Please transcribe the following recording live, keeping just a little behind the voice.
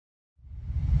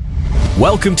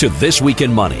Welcome to This Week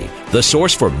in Money, the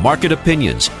source for market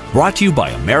opinions, brought to you by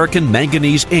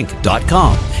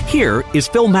AmericanManganeseInc.com. Here is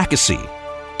Phil Mackesy.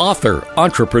 Author,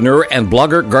 entrepreneur, and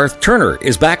blogger Garth Turner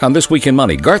is back on This Week in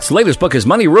Money. Garth's latest book is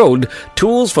Money Road,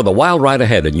 Tools for the Wild Ride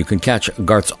Ahead, and you can catch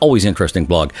Garth's always interesting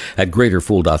blog at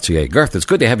greaterfool.ca. Garth, it's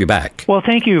good to have you back. Well,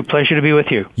 thank you. Pleasure to be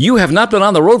with you. You have not been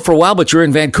on the road for a while, but you're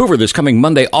in Vancouver this coming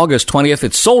Monday, August 20th.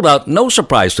 It's sold out. No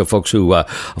surprise to folks who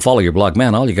follow your blog.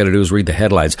 Man, all you got to do is read the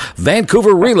headlines.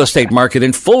 Vancouver real estate market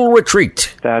in full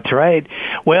retreat. That's right.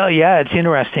 Well, yeah, it's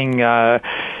interesting. I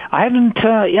haven't,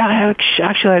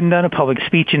 I hadn't done a public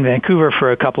speech in Vancouver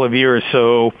for a couple of years,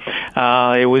 so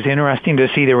it was interesting to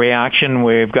see the reaction.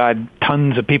 We've got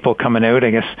tons of people coming out. I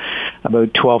guess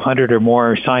about 1,200 or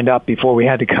more signed up before we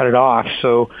had to cut it off.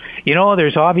 So,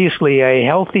 there's obviously a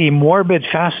healthy, morbid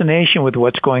fascination with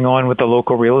what's going on with the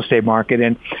local real estate market,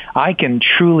 and I can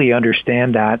truly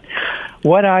understand that.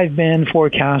 What I've been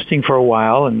forecasting for a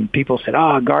while, and people said,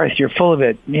 Garth, you're full of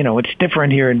it. It's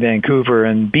different here in Vancouver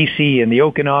and BC and the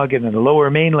Okanagan and the Lower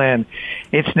Mainland.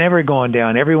 It's never gone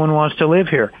down. Everyone wants to live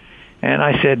here. And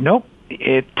I said, nope.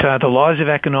 The laws of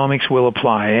economics will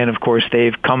apply. And, of course,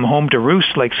 they've come home to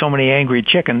roost like so many angry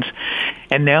chickens.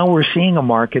 And now we're seeing a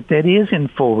market that is in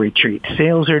full retreat.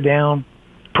 Sales are down.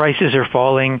 Prices are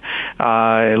falling,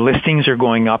 listings are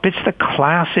going up. It's the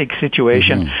classic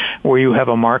situation where you have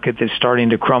a market that's starting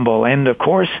to crumble. And, of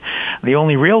course, the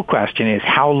only real question is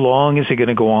how long is it going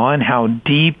to go on? How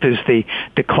deep is the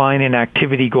decline in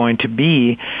activity going to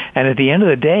be? And at the end of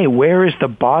the day, where is the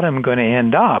bottom going to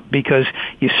end up? Because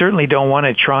you certainly don't want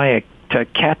to try to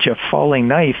catch a falling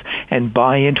knife and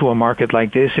buy into a market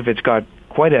like this if it's got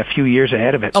quite a few years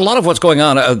ahead of it. A lot of what's going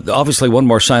on, obviously one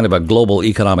more sign of a global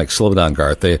economic slowdown,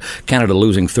 Garth. Canada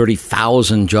losing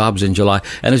 30,000 jobs in July.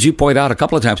 And as you point out a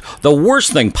couple of times, the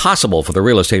worst thing possible for the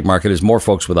real estate market is more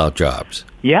folks without jobs.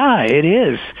 Yeah, it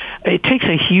is. It takes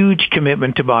a huge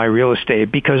commitment to buy real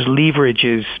estate because leverage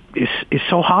is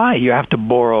so high. You have to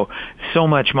borrow so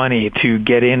much money to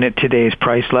get in at today's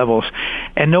price levels.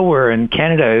 And nowhere in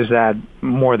Canada is that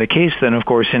more the case than, of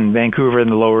course, in Vancouver and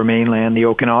the Lower Mainland, the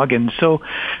Okanagan. So,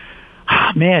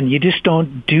 man, you just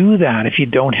don't do that if you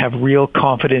don't have real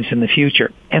confidence in the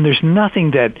future. And there's nothing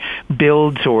that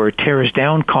builds or tears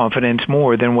down confidence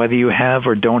more than whether you have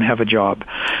or don't have a job.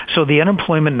 So the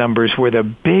unemployment numbers were the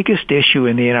biggest issue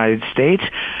in the United States,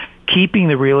 keeping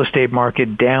the real estate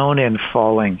market down and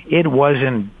falling. It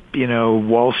wasn't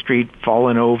Wall Street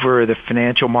falling over, the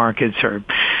financial markets or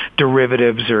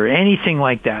derivatives or anything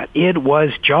like that. It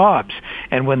was jobs.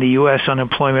 And when the U.S.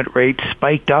 unemployment rate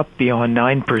spiked up beyond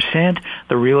 9%,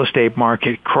 the real estate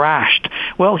market crashed.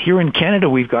 Well, here in Canada,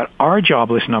 we've got our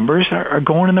jobless numbers are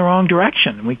going in the wrong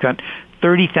direction. We've got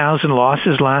 30,000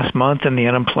 losses last month, and the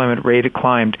unemployment rate had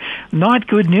climbed. Not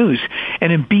good news.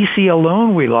 And in BC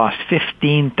alone, we lost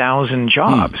 15,000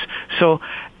 jobs. So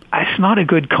it's not a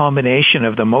good combination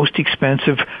of the most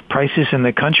expensive prices in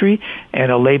the country and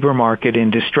a labor market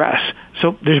in distress.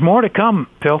 So there's more to come,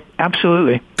 Phil.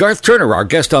 Absolutely. Garth Turner, our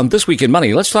guest on This Week in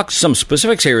Money. Let's talk some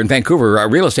specifics here in Vancouver.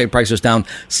 Real estate prices down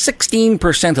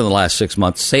 16% in the last 6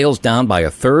 months. Sales down by a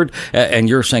third. And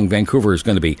you're saying Vancouver is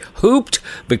going to be hooped.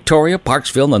 Victoria,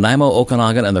 Parksville, Nanaimo,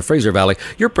 Okanagan, and the Fraser Valley.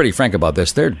 You're pretty frank about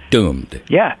this. They're doomed.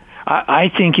 Yeah. I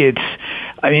think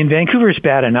Vancouver's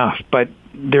bad enough, but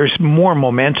there's more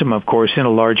momentum, of course, in a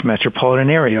large metropolitan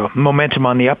area. Momentum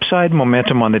on the upside,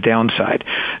 momentum on the downside.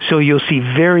 So you'll see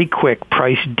very quick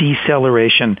price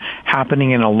deceleration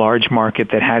happening in a large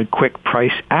market that had quick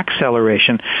price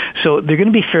acceleration. So they're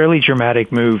going to be fairly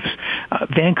dramatic moves.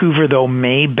 Vancouver, though,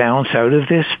 may bounce out of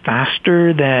this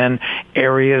faster than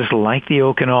areas like the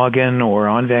Okanagan or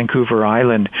on Vancouver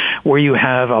Island, where you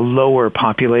have a lower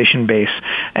population base,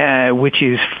 which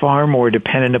is far more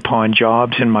dependent upon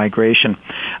jobs and migration.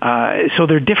 So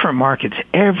they're different markets.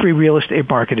 Every real estate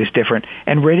market is different.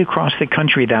 And right across the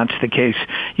country, that's the case.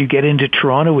 You get into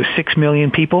Toronto with 6 million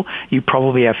people, you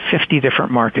probably have 50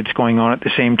 different markets going on at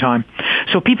the same time.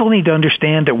 So people need to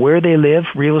understand that where they live,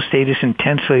 real estate is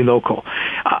intensely local.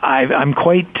 I'm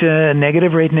quite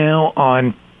negative right now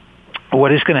on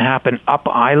what is going to happen up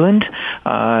Island,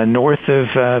 north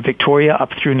of Victoria,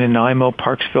 up through Nanaimo,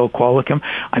 Parksville, Qualicum.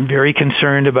 I'm very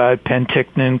concerned about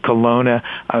Penticton, Kelowna,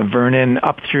 Vernon,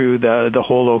 up through the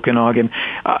whole Okanagan.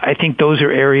 I think those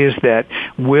are areas that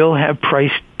will have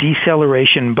price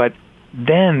deceleration, but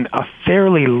then a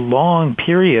fairly long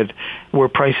period where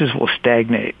prices will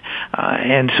stagnate.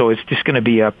 And so it's just going to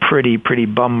be a pretty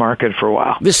bum market for a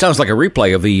while. This sounds like a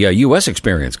replay of the U.S.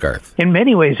 experience, Garth. In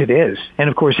many ways it is. And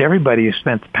of course everybody has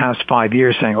spent the past 5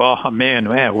 years saying, oh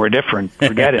man, we're different.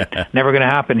 Forget it. Never going to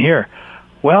happen here.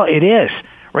 Well, it is.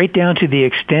 right down to the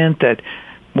extent that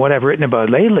what I've written about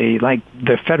lately, like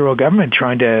the federal government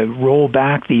trying to roll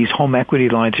back these home equity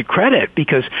lines of credit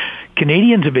because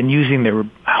Canadians have been using their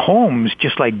homes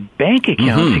just like bank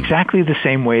accounts exactly the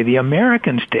same way the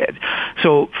Americans did.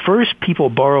 So first people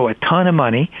borrow a ton of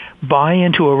money, buy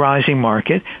into a rising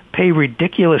market, pay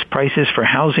ridiculous prices for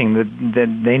housing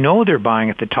that they know they're buying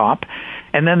at the top,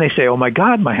 and then they say, oh my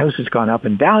God, my house has gone up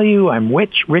in value, I'm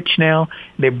rich now.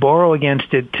 They borrow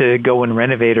against it to go and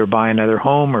renovate or buy another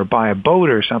home or buy a boat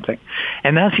or something.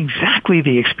 And that's exactly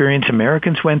the experience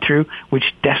Americans went through, which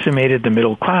decimated the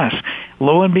middle class.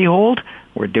 Lo and behold,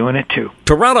 we're doing it too.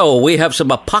 Toronto, we have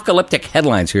some apocalyptic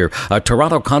headlines here.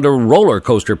 Toronto condo roller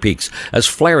coaster peaks as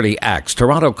Flaherty acts.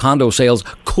 Toronto condo sales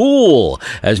cool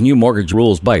as new mortgage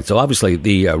rules bite. So obviously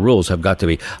the rules have got to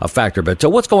be a factor. But so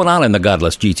what's going on in the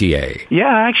godless GTA? Yeah,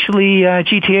 actually,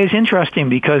 GTA is interesting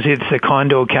because it's the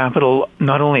condo capital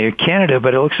not only of Canada,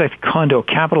 but it looks like the condo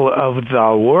capital of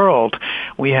the world.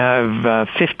 We have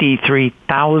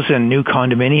 53,000 new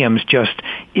condominiums just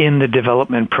in the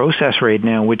development process right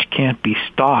now, which can't be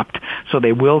stopped. So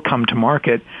they will come to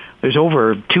market. There's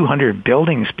over 200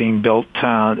 buildings being built.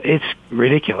 It's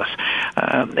ridiculous.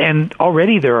 And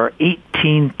already there are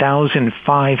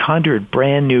 18,500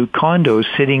 brand new condos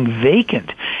sitting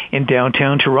vacant in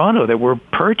downtown Toronto that were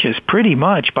purchased pretty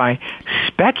much by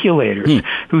speculators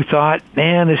who thought,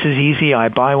 man, this is easy. I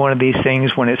buy one of these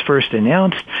things when it's first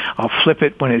announced. I'll flip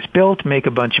it when it's built, make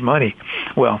a bunch of money.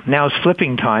 Well, now it's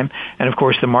flipping time. And of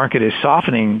course, the market is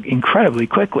softening incredibly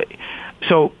quickly.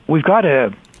 So we've got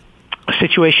a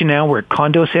situation now where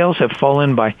condo sales have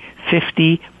fallen by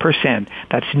 50%.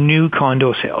 That's new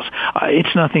condo sales.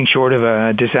 It's nothing short of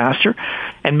a disaster.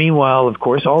 And meanwhile, of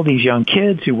course, all these young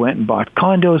kids who went and bought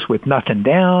condos with nothing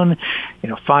down,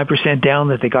 5% down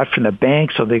that they got from the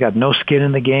bank, so they got no skin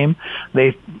in the game.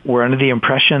 They were under the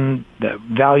impression the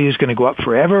value is going to go up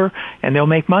forever and they'll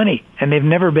make money. And they've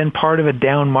never been part of a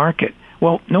down market.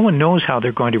 Well, no one knows how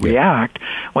they're going to react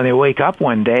when they wake up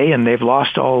one day and they've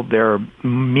lost all their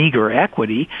meager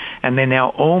equity and they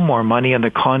now owe more money on the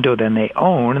condo than they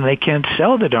own and they can't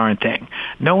sell the darn thing.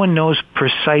 No one knows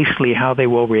precisely how they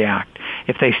will react.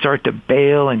 If they start to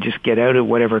bail and just get out at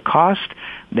whatever cost,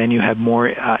 then you have more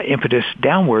impetus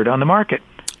downward on the market.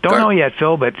 Don't know yet,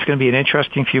 Phil, but it's going to be an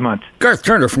interesting few months. Garth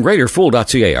Turner from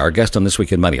GreaterFool.ca, our guest on This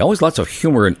Week in Money. Always lots of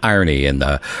humor and irony in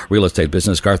the real estate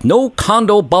business, Garth. No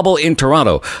condo bubble in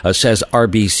Toronto, says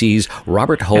RBC's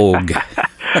Robert Hogue.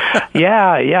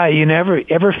 Yeah. You never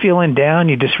ever feeling down.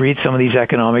 You just read some of these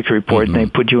economic reports and they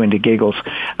put you into giggles.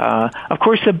 Of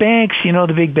course, the banks,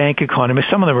 the big bank economists,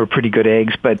 some of them are pretty good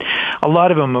eggs, but a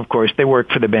lot of them, of course, they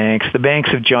work for the banks. The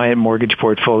banks have giant mortgage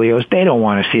portfolios. They don't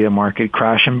want to see the market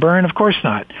crash and burn. Of course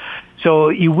not. So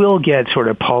you will get sort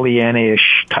of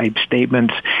Pollyanna-ish type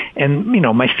statements. And,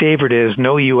 my favorite is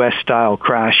no U.S.-style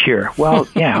crash here. Well,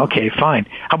 yeah, okay, fine.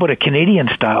 How about a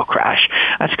Canadian-style crash?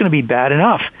 That's going to be bad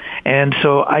enough. And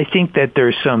so I think that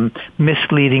there's some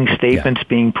misleading statements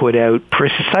being put out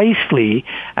precisely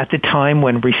at the time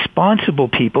when responsible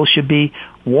people should be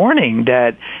warning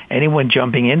that anyone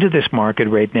jumping into this market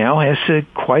right now has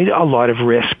quite a lot of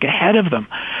risk ahead of them.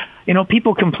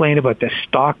 People complain about the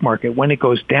stock market. When it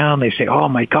goes down, they say, oh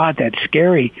my God, that's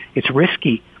scary. It's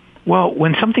risky. Well,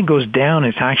 when something goes down,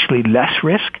 it's actually less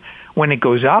risk. When it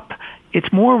goes up,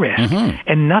 it's more risk.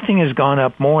 And nothing has gone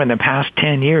up more in the past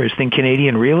 10 years than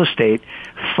Canadian real estate,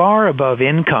 far above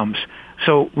incomes.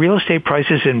 So real estate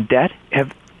prices and debt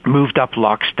have moved up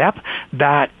lockstep.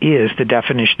 That is the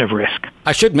definition of risk.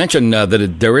 I should mention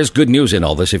that there is good news in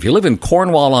all this. If you live in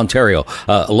Cornwall, Ontario,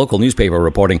 a local newspaper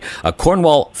reporting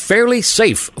Cornwall fairly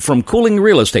safe from cooling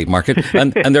real estate market,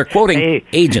 and they're quoting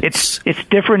agents. It's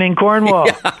different in Cornwall.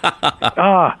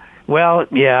 Well,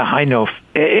 yeah, I know.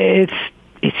 It's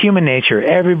human nature.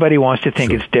 Everybody wants to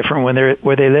think it's different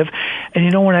where they live.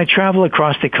 And when I travel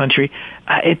across the country,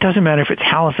 it doesn't matter if it's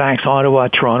Halifax, Ottawa,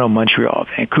 Toronto, Montreal,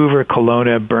 Vancouver,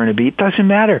 Kelowna, Burnaby. It doesn't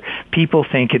matter. People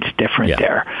think it's different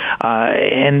there.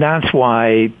 And that's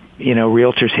why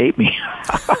realtors hate me.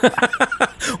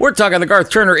 We're talking to Garth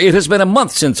Turner. It has been a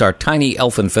month since our tiny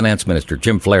elfin finance minister,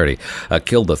 Jim Flaherty,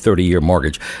 killed a 30-year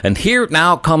mortgage. And here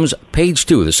now comes page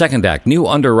 2, the second act, new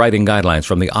underwriting guidelines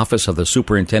from the Office of the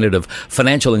Superintendent of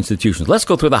Financial Institutions. Let's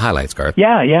go through the highlights, Garth.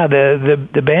 Yeah.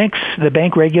 The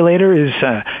bank regulator is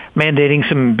mandating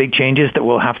some big changes that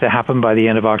will have to happen by the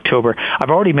end of October. I've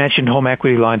already mentioned home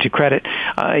equity lines of credit.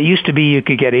 It used to be you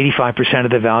could get 85%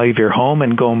 of the value of your home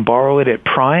and go and borrow it at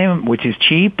prime. you, which is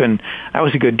cheap, and that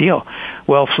was a good deal.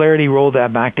 Well, Flaherty rolled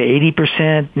that back to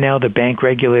 80%. Now the bank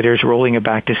regulator's rolling it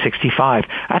back to 65.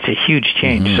 That's a huge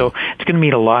change. So it's going to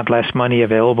mean a lot less money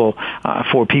available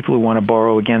for people who want to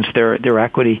borrow against their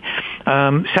equity.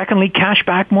 Secondly,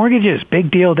 cash-back mortgages,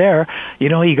 big deal there. You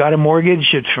know, you got a mortgage,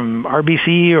 it's from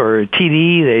RBC or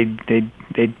TD,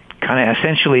 they kind of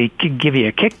essentially give you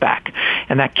a kickback.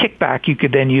 And that kickback you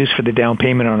could then use for the down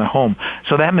payment on a home.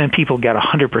 So that meant people got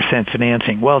 100%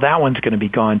 financing. Well, that one's going to be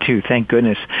gone too, thank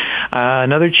goodness.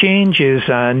 Another change is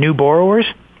new borrowers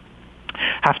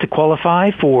have to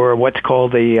qualify for what's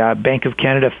called the Bank of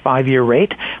Canada 5-year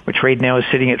rate, which right now is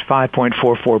sitting at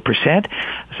 5.44%.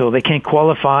 So they can't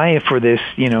qualify for this,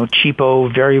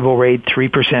 cheapo variable rate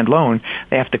 3% loan.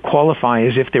 They have to qualify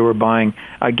as if they were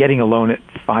getting a loan at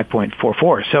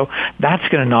 5.44. So that's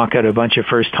going to knock out a bunch of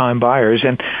first-time buyers.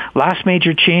 And last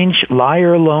major change,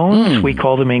 liar loans, we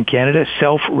call them in Canada,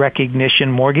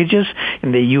 self-recognition mortgages.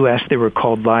 In the U.S., they were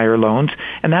called liar loans.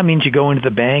 And that means you go into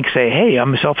the bank, say, hey,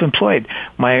 I'm self-employed.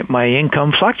 My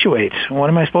income fluctuates. What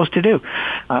am I supposed to do?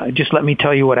 Just let me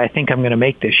tell you what I think I'm going to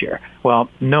make this year. Well,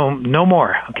 no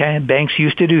more. Okay, banks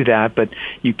used to do that, but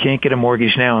you can't get a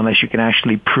mortgage now unless you can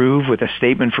actually prove with a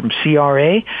statement from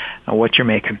CRA what you're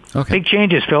making. Okay. Big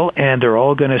changes, Phil, and they're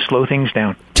all going to slow things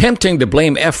down. Tempting to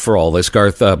blame F for all this,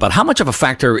 Garth, but how much of a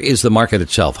factor is the market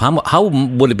itself? How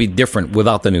would it be different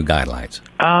without the new guidelines?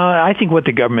 I think what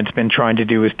the government's been trying to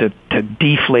do is to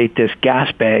deflate this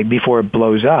gas bag before it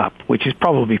blows up, which is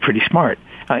probably pretty smart.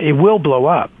 It will blow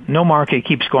up. No market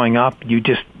keeps going up.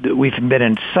 We've been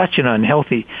in such an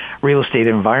unhealthy real estate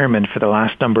environment for the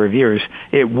last number of years.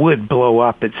 It would blow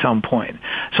up at some point.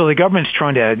 So the government's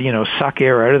trying to, suck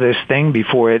air out of this thing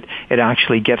before it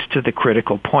actually gets to the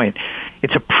critical point.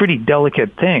 It's a pretty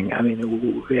delicate thing. I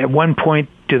mean, at one point,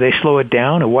 do they slow it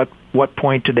down? At what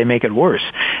point do they make it worse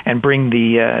and bring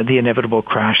the inevitable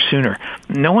crash sooner?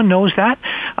 No one knows that.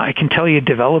 I can tell you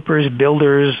developers,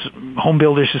 builders, home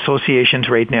builders associations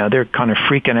right now, they're kind of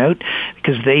freaking out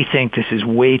because they think this is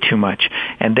way too much,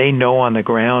 and they know on the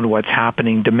ground what's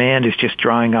happening. Demand is just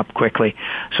drying up quickly.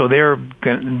 So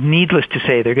needless to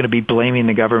say, they're going to be blaming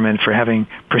the government for having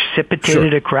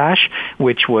precipitated a crash,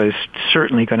 which was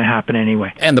certainly going to happen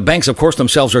anyway. And the banks, of course,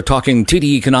 themselves are talking TD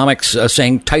Economics,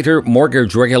 saying tighter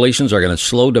mortgage regulations are going to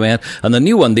slow demand. And the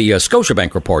new one, the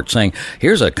Scotiabank report, saying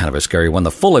here's a kind of a scary one.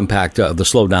 The full impact of the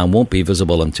slowdown won't be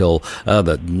visible until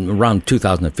around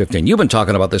 2015. You've been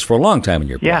talking about this for a long time in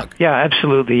your blog. Yeah,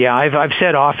 absolutely. Yeah, I've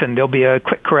said often there'll be a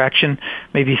quick correction,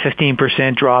 maybe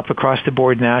 15% drop across the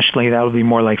board nationally. That'll be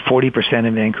more like 40%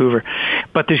 in Vancouver.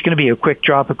 But there's going to be a quick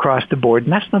drop across the board,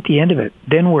 and that's not the end of it.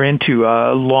 Then we're into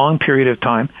a long period of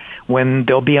time when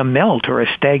there'll be a melt or a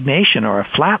stagnation or a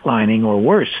flatlining or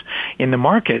worse in the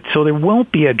market. So there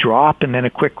won't be a drop and then a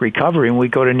quick recovery and we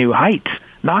go to new heights.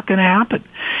 Not going to happen.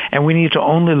 And we need to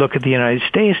only look at the United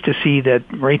States to see that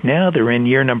right now they're in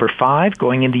year number 5,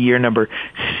 going into year number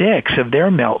 6 of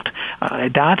their melt.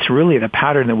 That's really the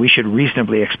pattern that we should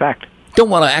reasonably expect. Don't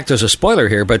want to act as a spoiler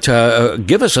here, but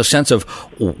give us a sense of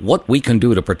what we can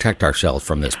do to protect ourselves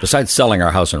from this, besides selling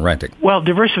our house and renting. Well,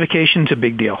 diversification's a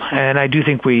big deal, and I do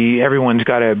think everyone's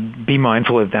got to be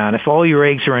mindful of that. If all your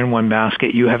eggs are in one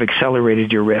basket, you have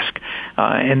accelerated your risk,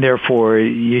 and therefore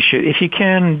you should, if you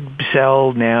can,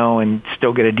 sell now and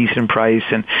still get a decent price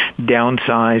and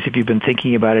downsize. If you've been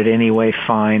thinking about it anyway,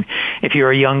 fine. If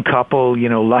you're a young couple,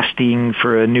 lusting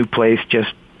for a new place,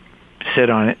 just sit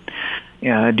on it.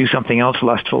 Do something else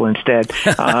lustful instead,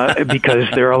 because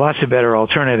there are lots of better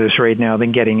alternatives right now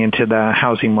than getting into the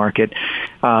housing market.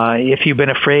 If you've been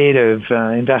afraid of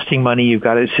investing money, you've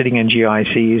got it sitting in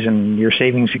GICs and your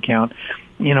savings account,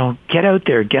 get out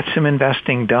there, get some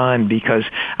investing done, because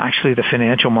actually the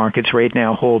financial markets right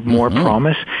now hold more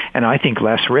promise and I think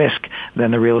less risk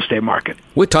than the real estate market.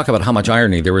 We talk about how much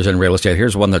irony there is in real estate.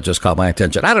 Here's one that just caught my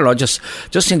attention. I don't know, just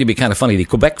seemed to be kind of funny. The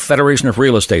Quebec Federation of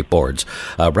Real Estate Boards,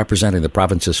 representing the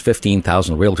province's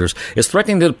 15,000 realtors, is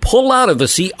threatening to pull out of the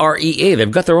CREA. They've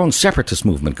got their own separatist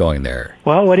movement going there.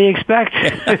 Well, what do you expect?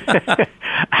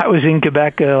 I was in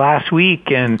Quebec last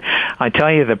week, and I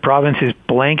tell you, the province is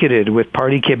blanketed with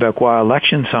Parti Québécois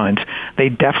election signs. They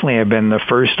definitely have been the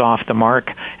first off the mark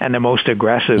and the most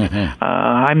aggressive.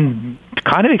 I'm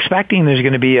kind of expecting there's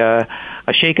going to be a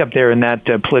shakeup there in that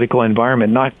political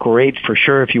environment. Not great for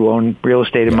sure if you own real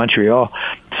estate in Montreal.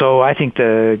 So I think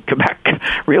the Quebec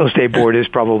Real Estate Board is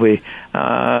probably,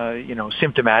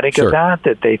 symptomatic of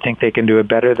that they think they can do it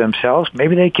better themselves.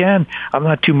 Maybe they can. I'm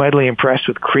not too mightily impressed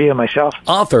with CREA myself.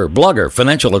 Author, blogger,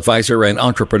 financial advisor, and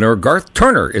entrepreneur Garth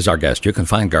Turner is our guest. You can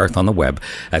find Garth on the web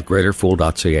at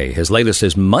greaterfool.ca. His latest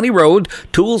is Money Road,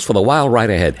 Tools for the Wild Ride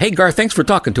Ahead. Hey, Garth, thanks for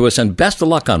talking to us, and best of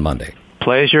luck on Monday.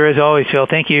 Pleasure as always, Phil.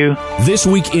 Thank you. This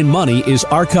Week in Money is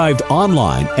archived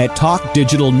online at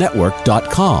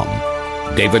talkdigitalnetwork.com.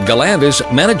 David Galland is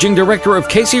Managing Director of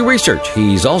Casey Research.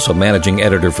 He's also Managing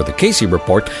Editor for the Casey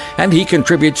Report, and he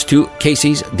contributes to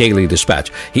Casey's Daily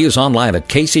Dispatch. He is online at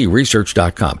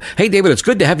caseyresearch.com. Hey, David, it's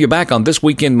good to have you back on This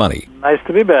Week in Money. Nice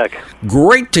to be back.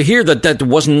 Great to hear that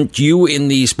wasn't you in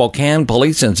the Spokane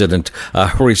police incident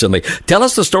recently. Tell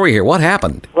us the story here. What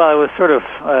happened? Well, it was sort of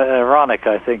ironic,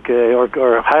 I think,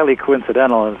 or highly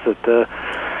coincidental, is that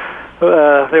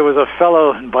there was a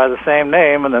fellow by the same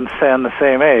name and then the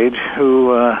same age who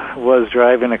was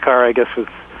driving a car, I guess, with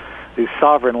these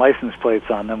sovereign license plates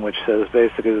on them, which says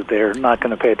basically that they're not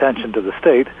going to pay attention to the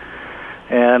state,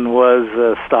 and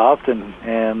was stopped and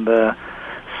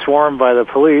swarmed by the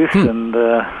police, and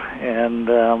I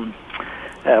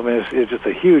mean, it was just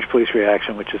a huge police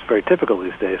reaction, which is very typical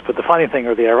these days. But the funny thing,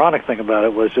 or the ironic thing about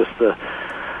it, was just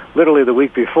literally the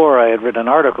week before, I had written an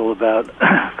article about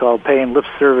called "Paying Lip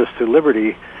Service to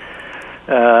Liberty,"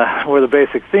 where the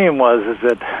basic theme is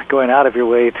that going out of your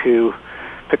way to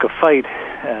pick a fight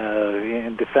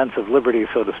in defense of liberty,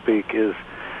 so to speak, is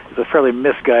a fairly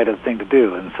misguided thing to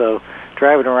do. And so,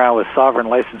 driving around with sovereign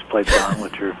license plates on,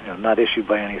 which are not issued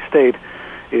by any state,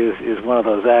 is one of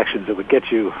those actions that would get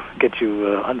you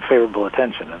unfavorable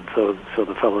attention, and so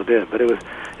the fellow did. But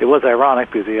it was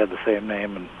ironic because he had the same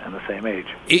name and the same age.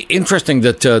 Interesting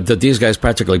that these guys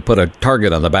practically put a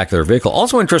target on the back of their vehicle.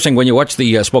 Also interesting when you watch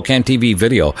the Spokane TV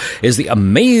video is the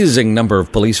amazing number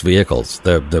of police vehicles,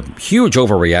 the huge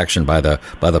overreaction by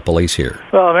the police here.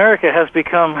 Well, America has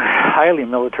become highly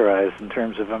militarized in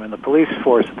terms of, the police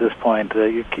force at this point.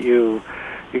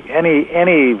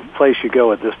 Any place you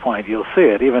go at this point, you'll see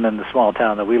it. Even in the small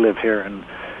town that we live here in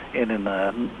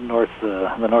the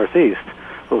northeast,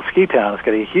 little ski town, it's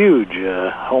got a huge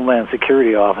Homeland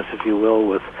Security office, if you will.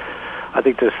 With I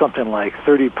think there's something like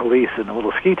 30 police in a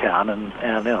little ski town, and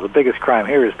the biggest crime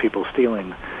here is people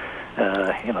stealing,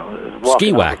 walking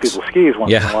ski wax, people's skis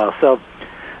once in a while. So,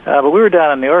 but we were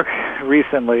down in New York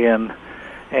recently, and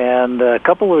a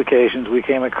couple of occasions we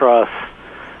came across.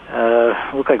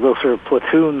 Look like little sort of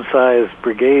platoon-sized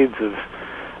brigades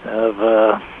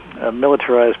of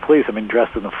militarized police.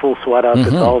 Dressed in the full SWAT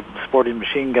outfits, all sporting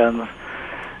machine guns,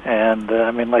 and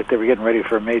like they were getting ready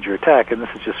for a major attack. And this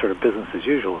is just sort of business as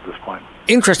usual at this point.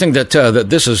 Interesting that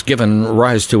this has given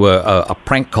rise to a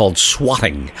prank called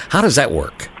swatting. How does that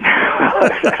work?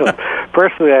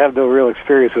 Personally, I have no real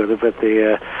experience with it, but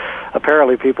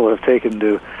apparently people have taken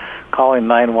to calling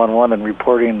 911 and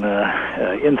reporting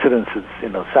incidents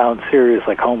that sound serious,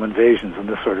 like home invasions and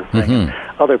this sort of thing, in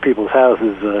other people's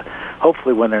houses,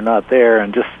 hopefully when they're not there,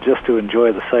 and just to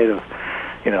enjoy the sight of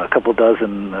a couple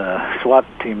dozen SWAT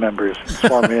team members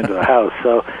swarming into a house.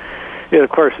 So it, of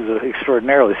course, is an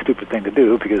extraordinarily stupid thing to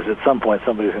do, because at some point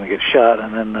somebody's going to get shot,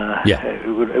 and then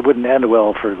it wouldn't end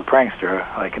well for the prankster,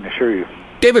 I can assure you.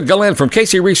 David Galland from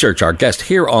Casey Research, our guest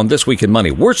here on This Week in Money.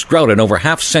 Worst drought in over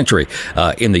half century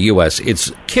in the U.S.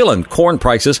 It's killing corn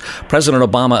prices. President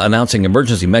Obama announcing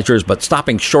emergency measures, but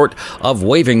stopping short of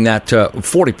waiving that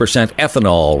 40%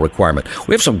 ethanol requirement.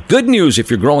 We have some good news if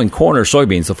you're growing corn or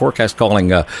soybeans. The forecast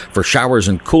calling for showers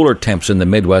and cooler temps in the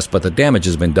Midwest, but the damage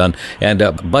has been done. And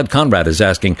Bud Conrad is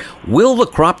asking, will the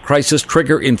crop crisis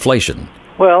trigger inflation?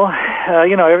 Well,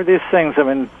 these things,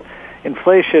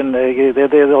 inflation,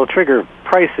 they'll trigger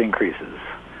price increases,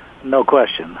 no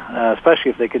question,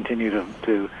 especially if they continue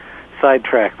to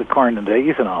sidetrack the corn into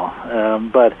ethanol.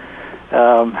 But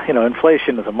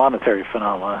inflation is a monetary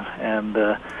phenomenon,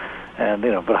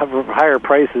 but higher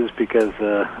prices because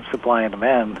supply and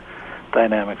demand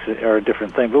dynamics are a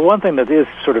different thing. But one thing that is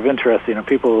sort of interesting,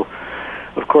 people,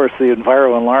 of course, the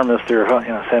enviro-alarmists are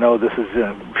saying, "Oh, this is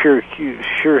a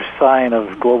sure sign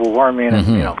of global warming,"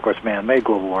 and of course, man-made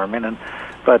global warming.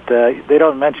 But they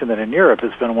don't mention that in Europe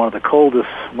it's been one of the coldest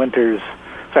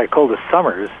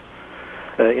summers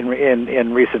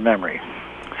in recent memory.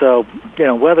 So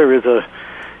weather is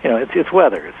it's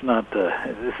weather. It's not.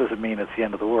 This doesn't mean it's the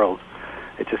end of the world.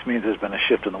 It just means there's been a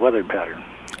shift in the weather pattern.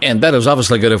 And that is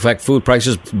obviously going to affect food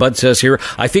prices. Bud says here,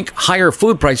 I think higher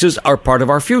food prices are part of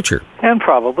our future. And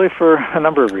probably for a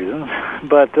number of reasons,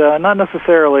 but not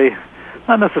necessarily.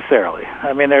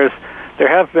 There's there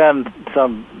have been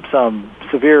some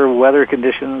severe weather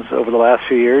conditions over the last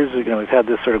few years. We've had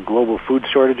this sort of global food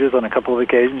shortages on a couple of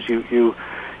occasions. You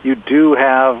do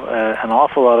have an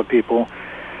awful lot of people,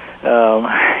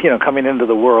 coming into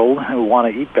the world who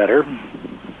want to eat better,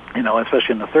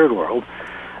 especially in the third world.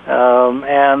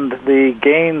 And the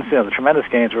gains, the tremendous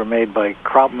gains were made by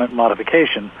crop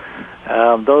modification.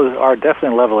 Those are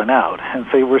definitely leveling out. And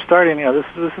so we're starting, this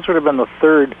has sort of been the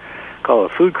third, call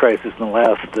it food crisis in the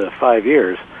last 5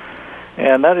 years.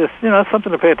 And that is, that's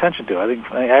something to pay attention to. I think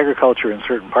agriculture in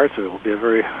certain parts of it will be a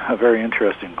very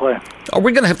interesting play. Are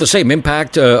we going to have the same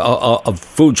impact of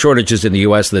food shortages in the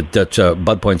U.S. that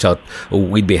Bud points out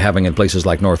we'd be having in places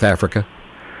like North Africa?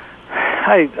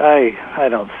 I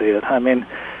don't see it. I mean,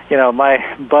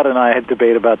 my Bud and I had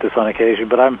debate about this on occasion,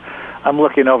 but I'm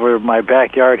looking over my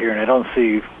backyard here and I don't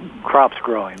see crops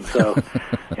growing. So,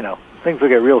 things will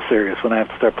get real serious when I have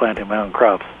to start planting my own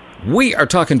crops. We are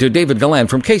talking to David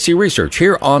Galland from Casey Research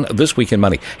here on This Week in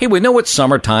Money. Hey, we know it's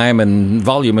summertime and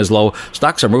volume is low.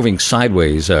 Stocks are moving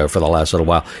sideways for the last little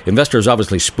while. Investors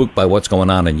obviously spooked by what's going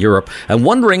on in Europe and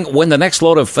wondering when the next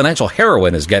load of financial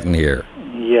heroin is getting here.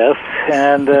 Yes,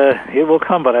 and it will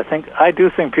come, but I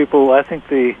do think people are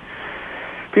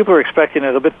expecting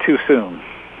it a bit too soon.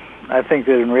 I think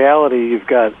that in reality, you've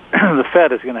got the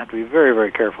Fed is going to have to be very,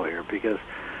 very careful here because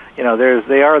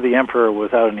they are the emperor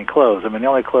without any clothes. I mean, the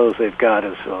only clothes they've got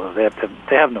is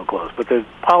they have no clothes, but there's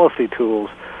policy tools.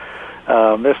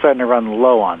 They're starting to run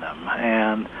low on them,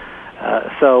 and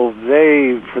so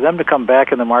for them to come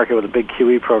back in the market with a big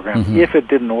QE program, if it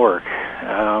didn't work,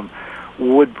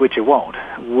 which it won't,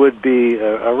 would be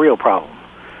a real problem.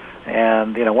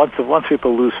 And once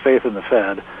people lose faith in the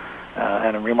Fed,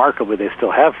 and remarkably they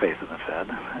still have faith in the Fed,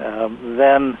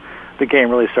 then the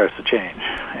game really starts to change.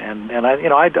 And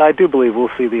I do believe we'll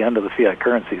see the end of the fiat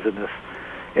currencies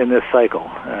in this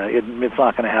cycle. It's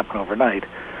not going to happen overnight,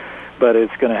 but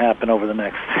it's going to happen over the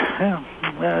next.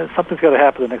 Something's got to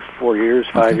happen the next 4 years,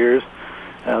 5 years.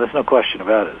 There's no question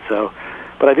about it. So,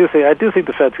 but I do think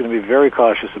the Fed's going to be very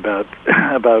cautious about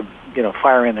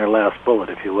firing their last bullet,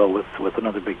 if you will, with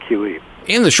another big QE.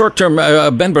 In the short term,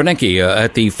 Ben Bernanke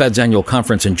at the Fed's annual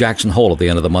conference in Jackson Hole at the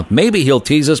end of the month. Maybe he'll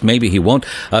tease us, maybe he won't.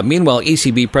 Meanwhile,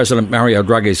 ECB President Mario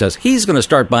Draghi says he's going to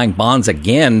start buying bonds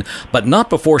again, but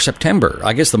not before September.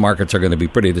 I guess the markets are going to be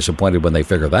pretty disappointed when they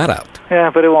figure that out.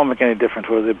 Yeah, but it won't make any difference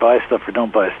whether they buy stuff or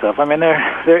don't buy stuff. I mean,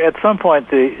 they're at some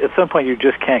point you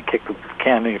just can't kick the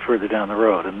can any further down the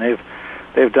road, and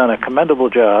they've done a commendable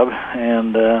job,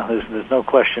 and there's no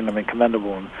question. I mean,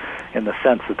 commendable in the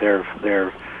sense that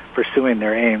they're pursuing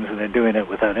their aims, and they're doing it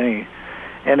without any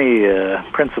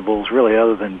principles really,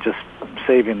 other than just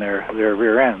saving their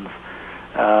rear ends.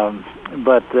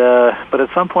 But at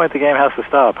some point the game has to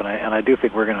stop, and I do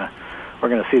think we're gonna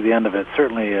see the end of it.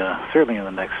 Certainly in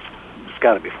the next. It's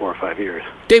got to be 4 or 5 years.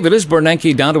 David, is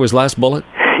Bernanke down to his last bullet?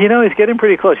 He's getting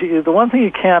pretty close. The one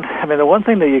thing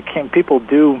that you can't people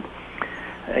do.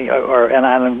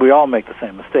 And we all make the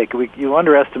same mistake. You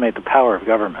underestimate the power of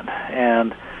government,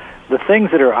 and the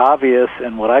things that are obvious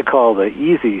and what I call the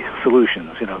easy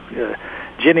solutions.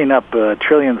 Ginning up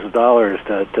trillions of dollars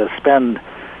to spend,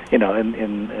 out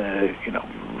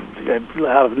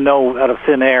of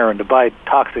thin air and to buy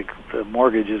toxic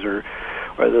mortgages or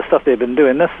the stuff they've been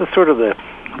doing. That's the sort of the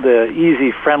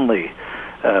easy, friendly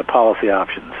policy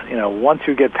options. Once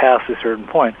you get past a certain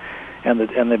point. And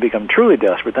they become truly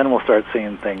desperate, then we'll start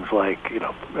seeing things like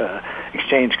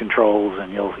exchange controls,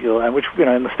 and which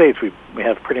in the States we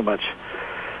have pretty much.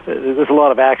 There's a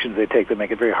lot of actions they take that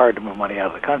make it very hard to move money out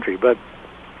of the country, but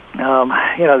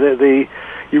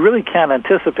you really can't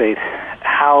anticipate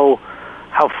how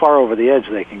far over the edge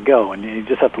they can go, and you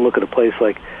just have to look at a place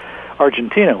like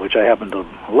Argentina, which I happen to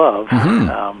love,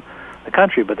 the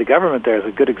country, but the government there is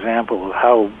a good example of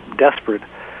how desperate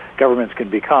governments can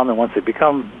become, and once they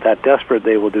become that desperate,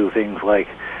 they will do things like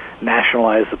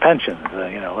nationalize the pensions.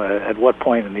 At what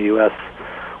point in the U.S.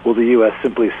 will the U.S.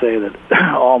 simply say that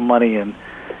all money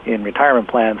in retirement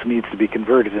plans needs to be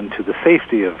converted into the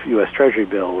safety of U.S. Treasury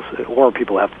bills, or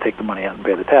people have to take the money out and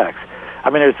pay the tax?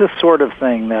 I mean, there's this sort of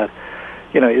thing that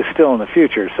is still in the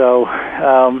future. So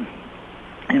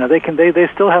they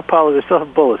still have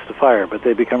bullets to fire, but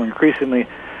they become increasingly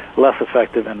less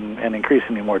effective and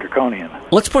increasingly more draconian.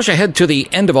 Let's push ahead to the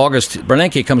end of August.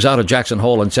 Bernanke comes out of Jackson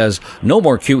Hole and says, no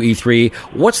more QE3.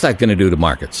 What's that going to do to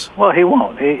markets? Well, he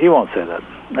won't. He won't say that.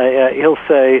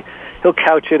 He'll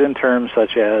couch it in terms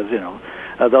such as,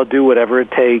 they'll do whatever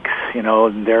it takes,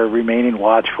 and they're remaining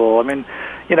watchful. I mean,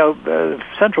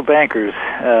 central bankers,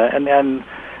 and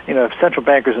central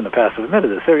bankers in the past have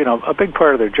admitted this. They're, a big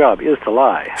part of their job is to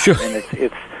lie. Sure. I mean,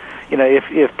 it's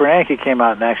if Bernanke came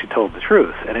out and actually told the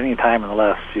truth at any time in the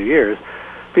last few years,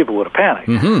 people would have panicked.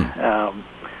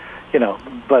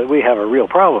 But we have a real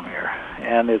problem here,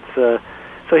 and it's so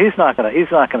he's not going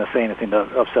to say anything to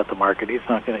upset the market.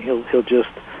 He'll just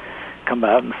come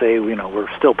out and say, we're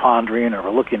still pondering or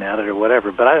we're looking at it or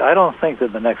whatever. But I don't think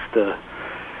that the next.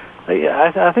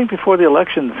 I think before the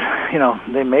elections,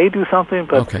 they may do something,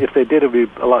 but if they did, it would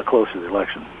be a lot closer to the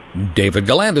election. David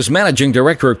Galland is Managing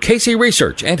Director of Casey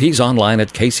Research, and he's online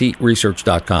at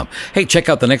caseyresearch.com. Hey, check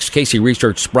out the next Casey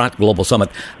Research Sprott Global Summit,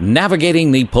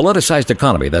 Navigating the Politicized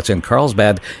Economy. That's in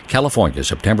Carlsbad, California,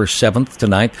 September 7th to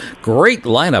 9th. Great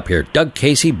lineup here. Doug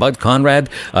Casey, Bud Conrad,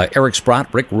 Eric Sprott,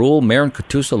 Rick Rule, Maren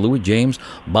Katusa, Louis James,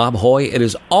 Bob Hoy. It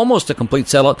is almost a complete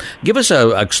sellout. Give us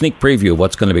a sneak preview of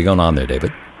what's going to be going on there,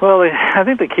 David. Well, I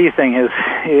think the key thing is,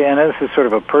 and this is sort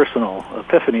of a personal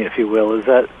epiphany, if you will, is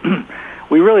that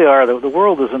we really are, the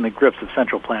world is in the grips of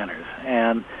central planners.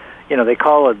 And, they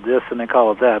call it this and they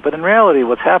call it that. But in reality,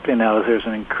 what's happening now is there's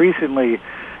an increasingly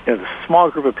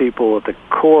small group of people at the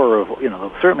core of,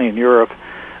 certainly in Europe,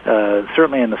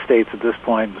 certainly in the States at this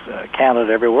point,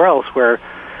 Canada, everywhere else, where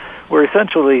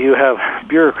essentially you have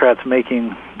bureaucrats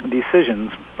making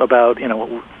decisions about,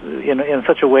 in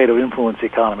such a way to influence the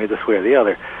economy this way or the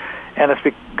other. And it's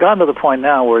gotten to the point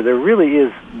now where there really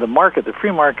is the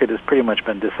free market has pretty much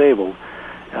been disabled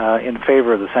in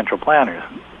favor of the central planners.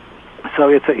 So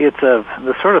it's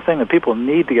the sort of thing that people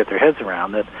need to get their heads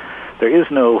around, that there is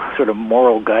no sort of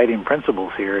moral guiding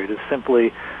principles here. It is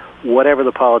simply whatever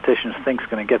the politicians think is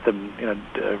going to get them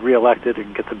reelected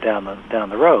and get them down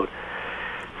the road.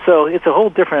 So it's a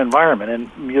whole different environment, and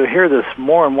you hear this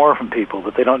more and more from people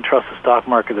that they don't trust the stock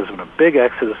market. There's been a big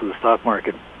exodus of the stock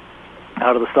market,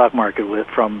 out of the stock market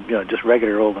from just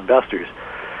regular old investors.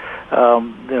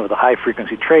 The high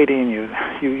frequency trading.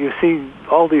 You see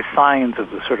all these signs of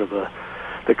the sort of the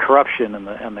corruption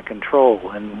and the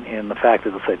control, and the fact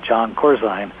that, let's say, John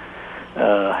Corzine,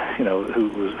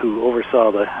 who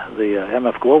oversaw the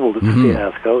MF Global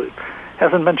fiasco,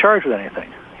 hasn't been charged with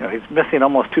anything. He's missing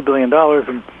almost $2 billion,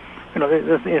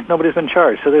 and nobody's been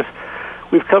charged. So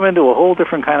we've come into a whole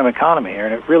different kind of economy here,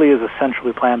 and it really is a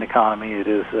centrally planned economy. It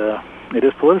is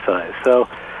politicized. So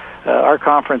our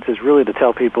conference is really to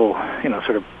tell people,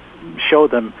 sort of show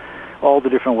them all the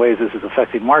different ways this is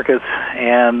affecting markets,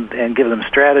 and give them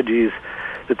strategies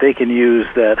that they can use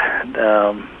that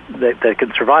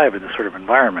can survive in this sort of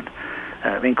environment,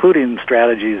 including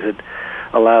strategies that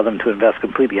allow them to invest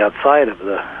completely outside of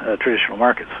the traditional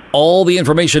markets. All the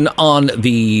information on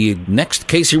the next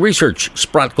Casey Research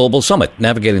Sprott Global Summit,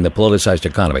 Navigating the Politicized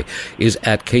Economy, is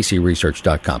at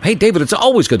caseyresearch.com. Hey, David, it's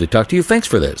always good to talk to you. Thanks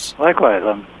for this. Likewise.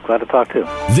 I'm glad to talk to you.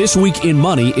 This Week in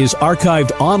Money is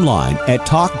archived online at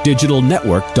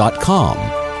talkdigitalnetwork.com.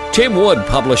 Tim Wood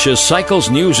publishes Cycles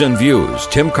News and Views.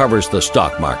 Tim covers the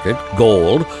stock market,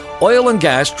 gold, oil and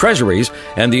gas, treasuries,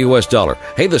 and the U.S. dollar.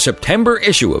 Hey, the September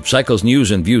issue of Cycles News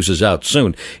and Views is out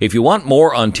soon. If you want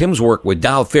more on Tim's work with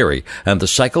Dow Theory and the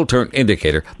cycle turn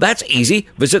indicator, that's easy.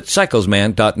 Visit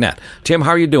cyclesman.net. Tim, how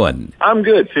are you doing? I'm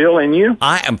good, Phil, and you?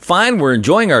 I am fine. We're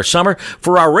enjoying our summer.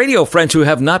 For our radio friends who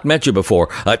have not met you before,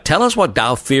 tell us what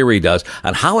Dow Theory does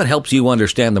and how it helps you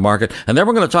understand the market, and then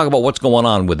we're going to talk about what's going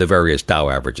on with the various Dow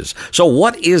averages. So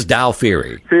what is Dow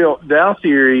Theory? Phil, Dow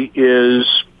Theory is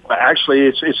actually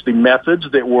it's the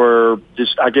methods that were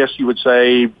just, I guess you would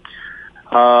say,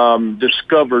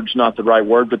 discovered's not the right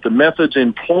word, but the methods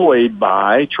employed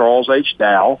by Charles H.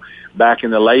 Dow back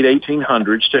in the late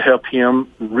 1800s to help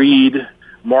him read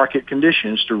market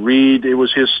conditions, it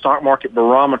was his stock market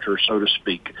barometer, so to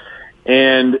speak.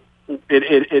 And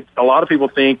it a lot of people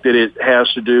think that it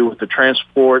has to do with the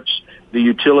transports, the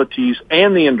utilities,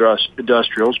 and the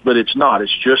industrials, but it's not.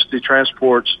 It's just the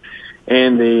transports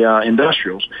and the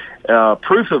industrials.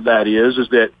 Proof of that is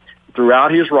that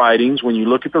throughout his writings, when you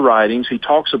look at the writings, he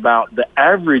talks about the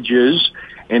averages,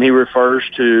 and he refers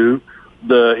to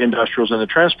the industrials and the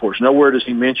transports. Nowhere does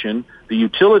he mention the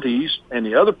utilities, and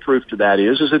the other proof to that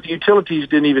is that the utilities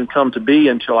didn't even come to be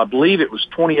until, I believe it was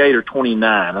 28 or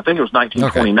 29. I think it was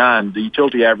 1929. Okay. The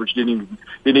utility average didn't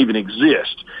even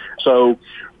exist. So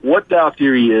what Dow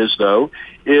Theory is, though,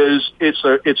 is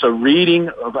it's a reading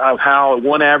of how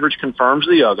one average confirms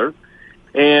the other,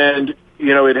 and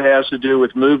it has to do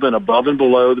with movement above and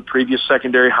below the previous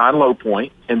secondary high and low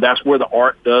point, and that's where the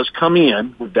art does come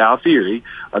in with Dow Theory,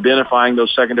 identifying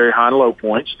those secondary high and low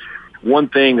points. One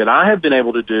thing that I have been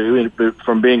able to do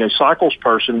from being a cycles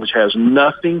person, which has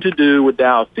nothing to do with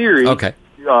Dow Theory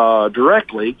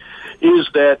directly, is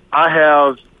that I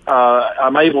have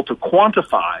I'm able to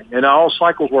quantify, and all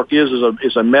cycles work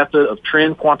is a method of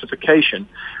trend quantification.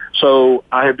 So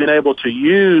I have been able to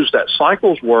use that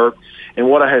cycles work, and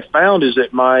what I have found is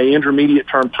that my intermediate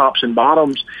term tops and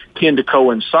bottoms tend to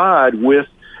coincide with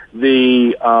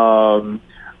the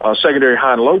secondary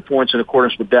high and low points in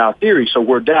accordance with Dow theory. So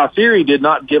where Dow theory did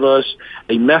not give us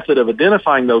a method of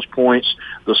identifying those points,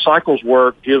 the cycles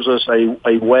work gives us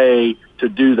a way to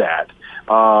do that.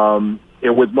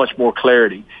 And with much more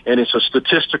clarity. And it's a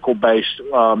statistical-based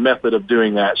method of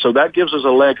doing that. So that gives us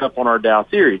a leg up on our Dow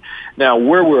theory. Now,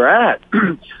 where we're at,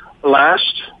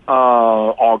 last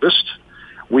August,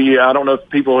 I don't know if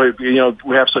people,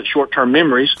 we have such short-term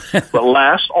memories, but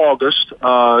last August,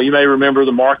 you may remember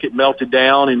the market melted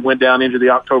down and went down into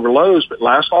the October lows, but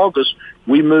last August,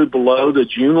 we moved below the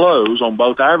June lows on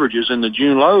both averages. And the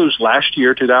June lows last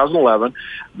year, 2011,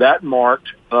 that marked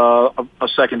a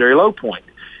secondary low point.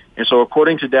 And so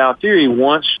according to Dow theory,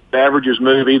 once the averages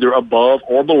move either above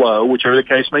or below, whichever the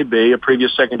case may be, a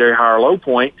previous secondary high or low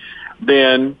point,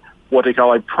 then what they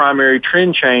call a primary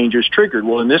trend change is triggered.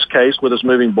 Well, in this case, with us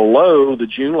moving below the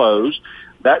June lows,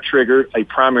 that triggered a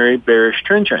primary bearish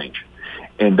trend change.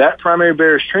 And that primary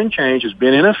bearish trend change has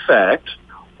been in effect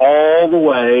all the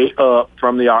way up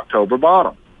from the October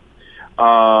bottom.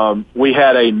 We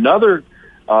had another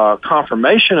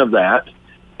confirmation of that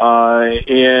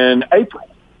in April.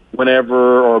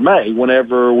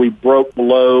 Whenever we broke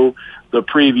below the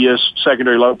previous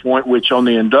secondary low point, which on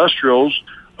the industrials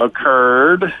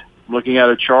occurred, looking at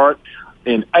a chart,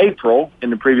 in April, and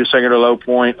the previous secondary low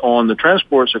point on the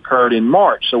transports occurred in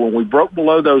March. So when we broke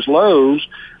below those lows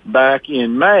back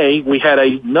in May, we had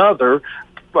another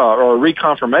or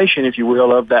reconfirmation, if you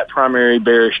will, of that primary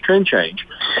bearish trend change.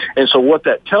 And so what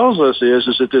that tells us is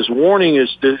that this warning is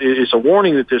a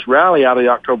warning that this rally out of the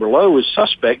October low is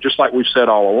suspect, just like we've said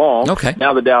all along. Okay.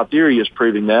 Now the Dow theory is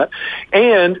proving that.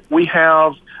 And we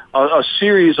have a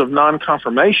series of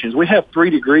non-confirmations. We have 3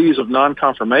 degrees of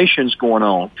non-confirmations going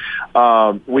on.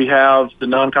 We have the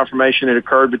non-confirmation that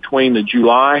occurred between the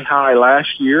July high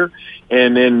last year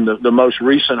and then the most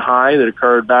recent high that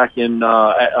occurred back in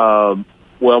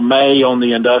May on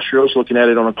the industrials, looking at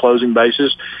it on a closing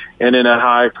basis. And then that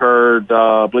high occurred,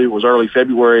 I believe it was early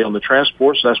February on the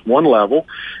transport, so that's one level.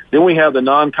 Then we have the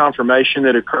non-confirmation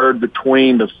that occurred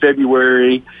between the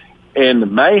February and the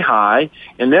May high.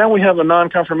 And now we have a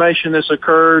non-confirmation that's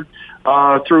occurred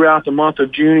throughout the month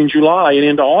of June and July and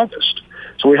into August.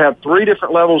 So we have 3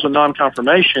 different levels of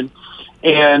non-confirmation.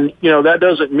 And, that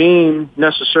doesn't mean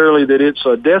necessarily that it's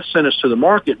a death sentence to the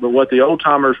market, but what the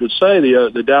old-timers would say,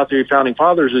 the Dow theory founding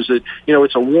fathers, is that,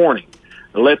 it's a warning.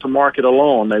 Let the market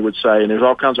alone, they would say. And there's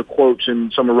all kinds of quotes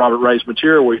in some of Robert Ray's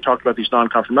material where he talked about these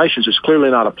non-confirmations. It's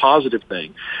clearly not a positive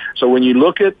thing. So when you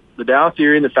look at the Dow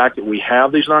theory and the fact that we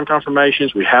have these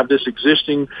non-confirmations, we have this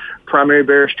existing primary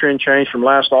bearish trend change from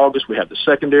last August, we have the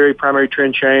secondary primary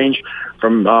trend change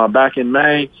from back in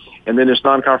May, and then this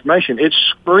non-confirmation, it's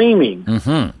screaming,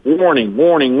 warning,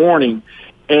 warning, warning.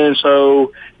 And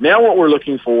so now what we're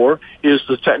looking for is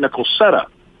the technical setup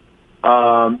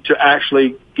to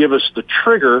actually give us the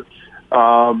trigger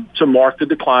to mark the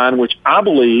decline, which I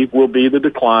believe will be the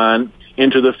decline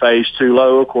into the phase 2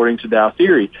 low according to Dow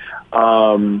theory.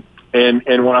 And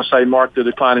when I say mark the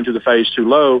decline into the phase 2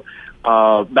 low,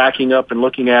 backing up and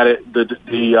looking at it,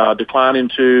 the decline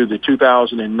into the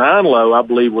 2009 low, I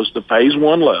believe, was the phase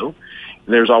 1 low.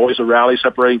 And there's always a rally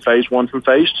separating phase 1 from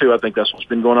phase 2. I think that's what's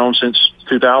been going on since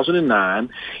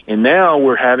 2009. And now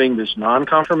we're having this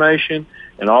non-confirmation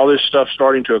and all this stuff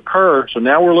starting to occur. So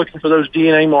now we're looking for those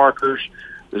DNA markers,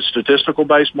 the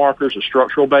statistical-based markers, the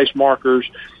structural-based markers,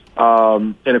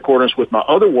 in accordance with my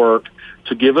other work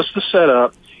to give us the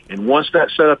setup. And once that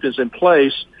setup is in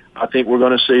place, I think we're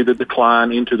going to see the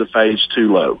decline into the phase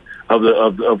 2 low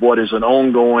of what is an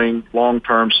ongoing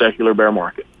long-term secular bear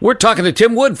market. We're talking to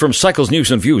Tim Wood from Cycles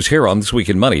News and Views here on This Week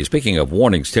in Money. Speaking of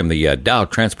warnings, Tim, the Dow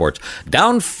transports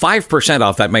down 5%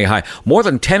 off that May high, more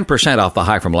than 10% off the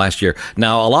high from last year.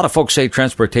 Now, a lot of folks say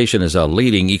transportation is a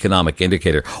leading economic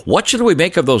indicator. What should we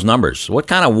make of those numbers? What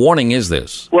kind of warning is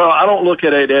this? Well, I don't look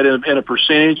at it in a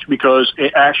percentage because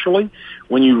actually,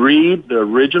 when you read the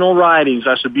original writings,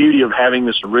 that's the beauty of having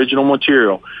this original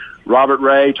material. Robert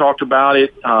Ray talked about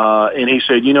it, and he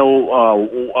said,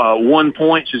 1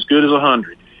 point's as good as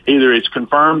 100. Either it's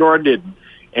confirmed or it didn't.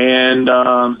 And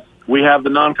we have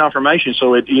the non-confirmation,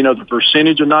 so the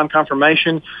percentage of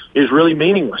non-confirmation is really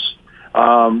meaningless.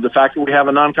 The fact that we have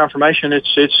a non-confirmation,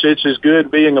 it's as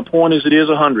good being a point as it is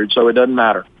 100, so it doesn't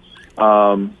matter.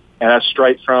 And that's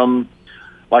straight from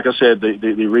like I said,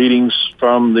 the readings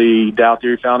from the Dow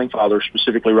theory founding fathers,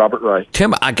 specifically Robert Ray.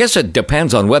 Tim, I guess it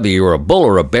depends on whether you're a bull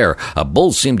or a bear.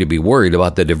 Bulls seem to be worried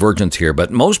about the divergence here, but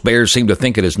most bears seem to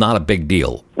think it is not a big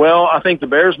deal. Well, I think the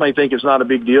bears may think it's not a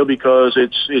big deal because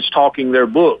it's talking their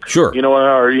book. Sure.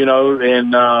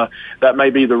 And that may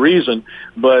be the reason.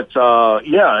 But, I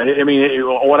mean,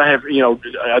 what I have,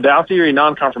 a Dow theory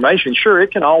non-confirmation, sure,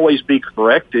 it can always be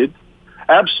corrected.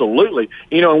 Absolutely.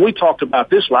 And we talked about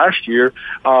this last year.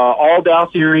 All Dow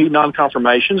theory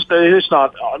non-confirmations, it's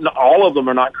not, all of them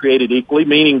are not created equally,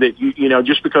 meaning that,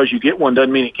 just because you get one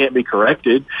doesn't mean it can't be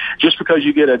corrected. Just because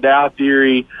you get a Dow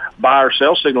theory buy or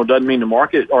sell signal doesn't mean the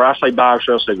market, or I say buy or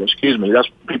sell signal, excuse me, that's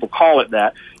people call it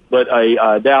that. But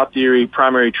a Dow theory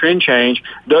primary trend change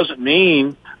doesn't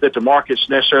mean that the market's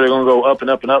necessarily going to go up and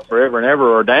up and up forever and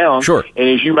ever or down. Sure. And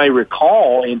as you may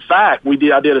recall, in fact, I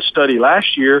did a study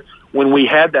last year when we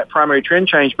had that primary trend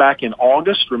change back in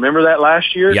August. Remember that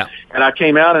last year? Yeah. And I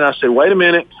came out and I said, wait a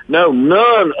minute. No,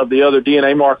 none of the other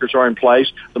DNA markers are in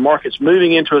place. The market's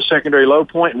moving into a secondary low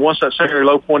point. And once that secondary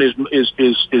low point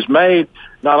is made,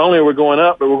 not only are we going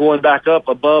up, but we're going back up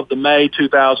above the May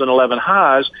 2011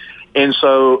 highs. And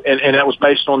so, and that was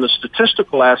based on the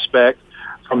statistical aspect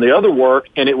from the other work,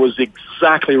 and it was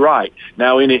exactly right.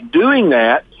 Now, in it doing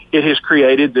that, it has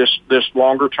created this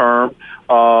longer term.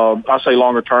 I say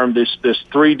longer term. This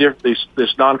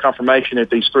non-confirmation at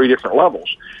these three different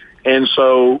levels. And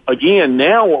so again,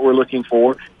 now what we're looking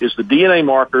for is the DNA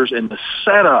markers and the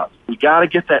setup. We got to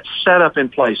get that setup in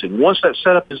place, and once that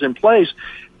setup is in place,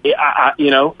 the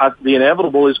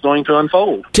inevitable is going to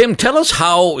unfold. Tim, tell us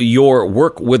how your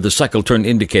work with the cycle turn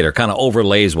indicator kind of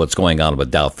overlays what's going on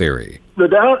with Dow theory.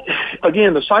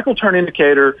 The cycle turn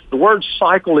indicator, the word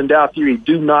cycle and Dow theory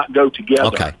do not go together.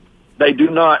 Okay. They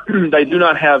do not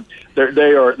have.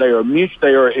 They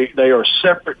are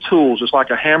separate tools. It's like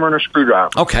a hammer and a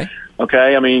screwdriver. Okay.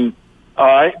 Okay. I mean, all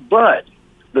right. But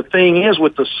the thing is,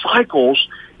 with the cycles,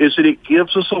 is that it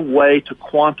gives us a way to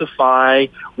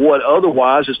quantify what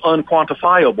otherwise is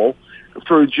unquantifiable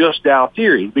through just Dow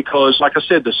theory. Because, like I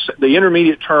said, the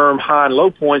intermediate term high and low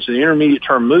points and the intermediate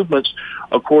term movements,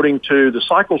 according to the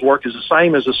cycles work, is the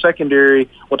same as the secondary,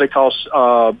 what they call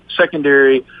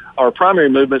secondary or primary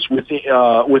movements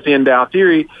within Dow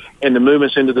theory, and the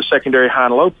movements into the secondary high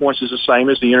and low points is the same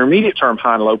as the intermediate term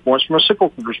high and low points from a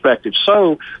cyclical perspective.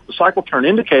 So the cycle turn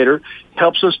indicator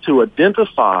helps us to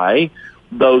identify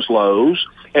those lows,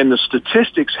 and the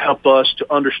statistics help us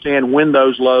to understand when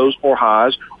those lows or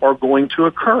highs are going to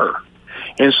occur.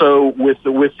 And so with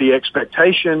the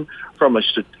expectation from a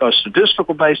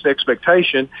statistical-based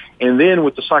expectation, and then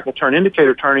with the cycle turn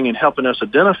indicator turning and helping us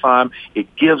identify them,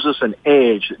 it gives us an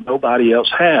edge that nobody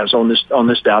else has on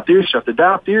this Dow theory stuff. The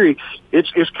Dow theory, it's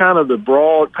kind of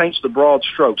paints the broad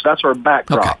strokes. That's our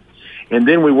backdrop. Okay. And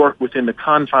then we work within the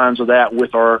confines of that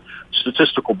with our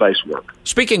statistical-based work.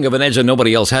 Speaking of an edge that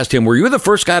nobody else has, Tim, were you the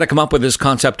first guy to come up with this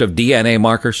concept of DNA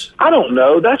markers? I don't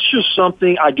know. That's just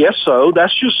something, I guess so.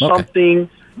 That's just something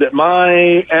that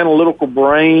my analytical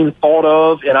brain thought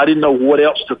of, and I didn't know what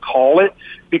else to call it,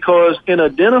 because in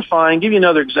identifying, give you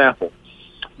another example,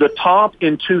 the top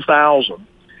in 2000,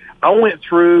 I went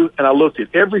through and I looked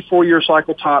at every 4-year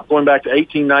cycle top going back to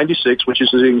 1896, which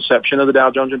is the inception of the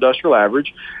Dow Jones Industrial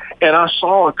Average, and I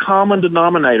saw a common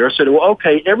denominator. I said, well,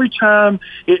 okay, every time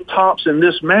it tops in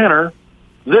this manner,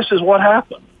 this is what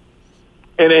happened.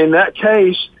 And in that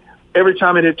case, every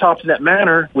time it had topped in that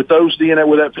manner with those DNA,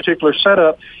 with that particular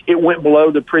setup, it went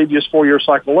below the previous 4-year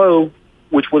cycle low,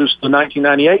 which was the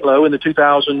 1998 low, and the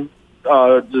 2000,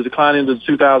 the decline into the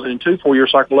 2002 4-year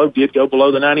cycle low did go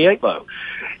below the 98 low.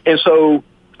 And so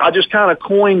I just kind of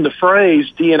coined the phrase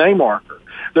DNA marker.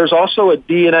 There's also a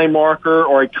DNA marker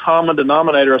or a common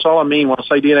denominator. That's all I mean when I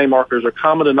say DNA markers or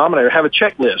common denominator. Have a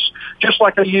checklist, just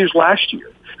like I used last year.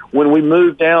 When we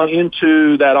moved down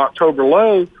into that October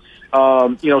low,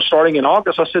 starting in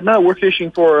August, I said, no, we're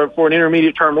fishing for an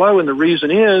intermediate term low, and the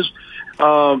reason is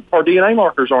our DNA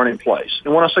markers aren't in place.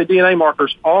 And when I say DNA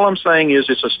markers, all I'm saying is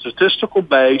it's a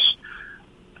statistical-based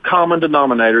common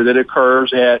denominator that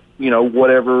occurs at,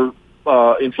 whatever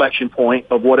inflection point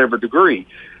of whatever degree.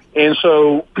 And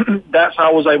so that's how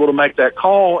I was able to make that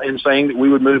call and saying that we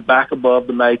would move back above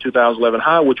the May 2011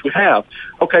 high, which we have.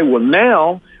 Okay, well,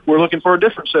 now we're looking for a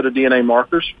different set of DNA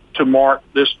markers to mark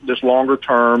this longer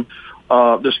term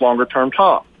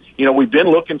top. We've been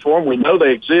looking for them. We know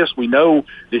they exist. We know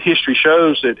the history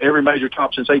shows that every major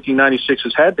top since 1896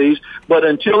 has had these. But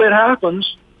until it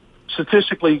happens,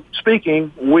 statistically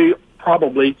speaking, we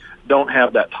probably don't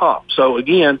have that top. So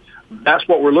again, that's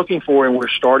what we're looking for, and we're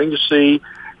starting to see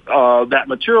that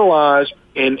materialize.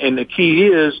 And the key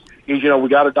is is, we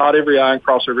got to dot every I and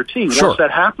cross every T. Sure. Once that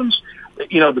happens,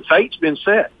 the fate's been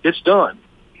set. It's done.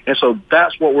 And so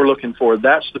that's what we're looking for.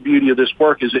 That's the beauty of this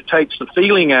work, is it takes the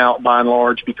feeling out by and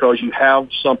large, because you have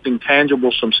something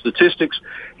tangible, some statistics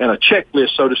and a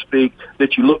checklist, so to speak,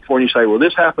 that you look for and you say, well,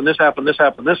 this happened, this happened, this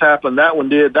happened, this happened, that one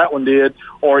did,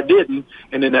 or it didn't,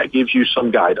 and then that gives you some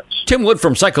guidance. Tim Wood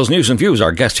from Cycles News and Views,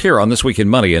 our guest here on This Week in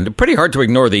Money. And pretty hard to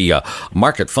ignore the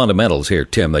market fundamentals here,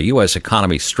 Tim. The U.S.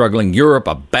 economy struggling, Europe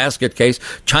a basket case,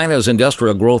 China's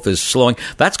industrial growth is slowing.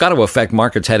 That's got to affect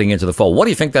markets heading into the fall. What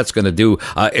do you think that's going to do,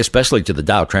 especially to the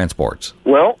Dow transports?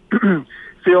 Well,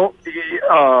 Phil,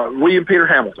 William Peter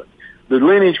Hamilton. The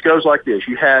lineage goes like this.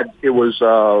 Charles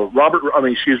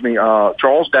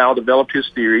Dow developed his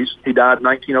theories. He died in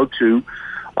 1902.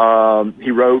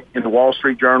 He wrote in the Wall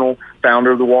Street Journal,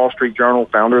 founder of the Wall Street Journal,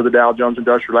 founder of the Dow Jones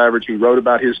Industrial Average. He wrote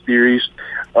about his theories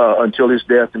until his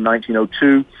death in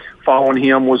 1902. Following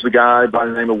him was the guy by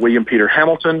the name of William Peter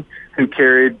Hamilton, who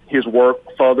carried his work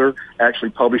further,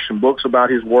 actually published some books about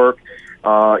his work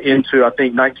into, I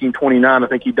think, 1929. I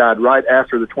think he died right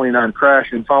after the 29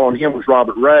 crash. And following him was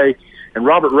Robert Ray. And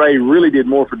Robert Ray really did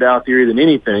more for Dow theory than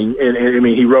anything. And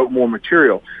he wrote more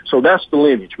material. So that's the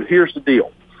lineage. But here's the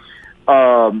deal.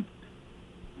 Dow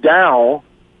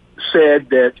said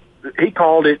that he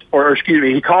called it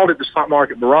the stock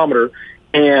market barometer.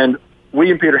 And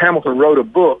William Peter Hamilton wrote a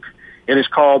book, and it's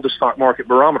called the Stock Market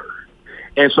Barometer.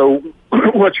 And so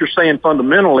what you're saying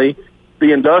fundamentally,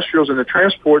 the industrials and the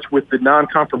transports with the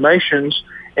non-confirmations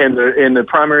and the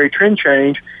primary trend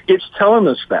change, it's telling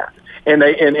us that.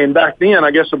 And back then, I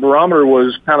guess the barometer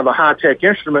was kind of a high-tech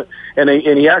instrument, and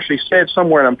he actually said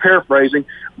somewhere, and I'm paraphrasing,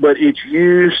 but it's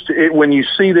used, when you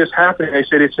see this happening, they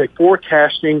said it's a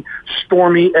forecasting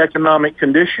stormy economic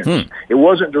conditions. It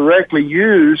wasn't directly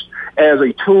used as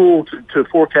a tool to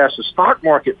forecast the stock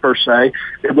market per se,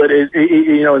 but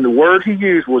and the word he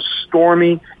used was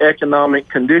stormy economic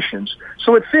conditions.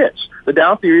 So it fits. The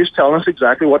Dow theory is telling us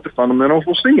exactly what the fundamentals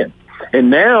we're seeing.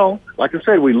 And now, like I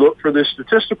said, we look for this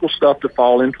statistical stuff to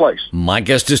fall in place. My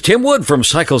guest is Tim Wood from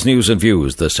Cycles News and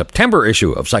Views. The September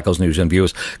issue of Cycles News and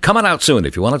Views coming out soon.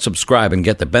 If you want to subscribe and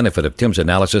get the benefit of Tim's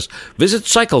analysis, visit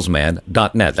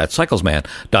cyclesman.net. That's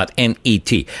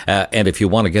cyclesman.net. And if you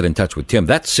want to get in touch with Tim,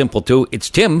 that's simple too.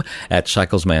 It's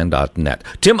tim@cyclesman.net.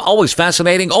 Tim, always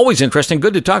fascinating, always interesting.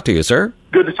 Good to talk to you, sir.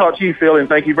 Good to talk to you, Phil, and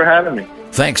thank you for having me.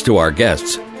 Thanks to our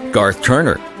guests, Garth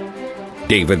Turner,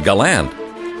 David Galland,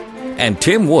 and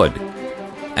Tim Wood.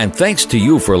 And thanks to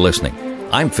you for listening.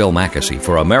 I'm Phil Mackesy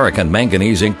for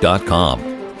AmericanManganeseInc.com.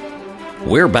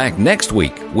 We're back next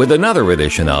week with another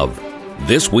edition of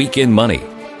This Week in Money.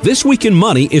 This Week in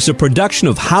Money is a production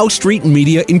of Howe Street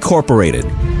Media Incorporated.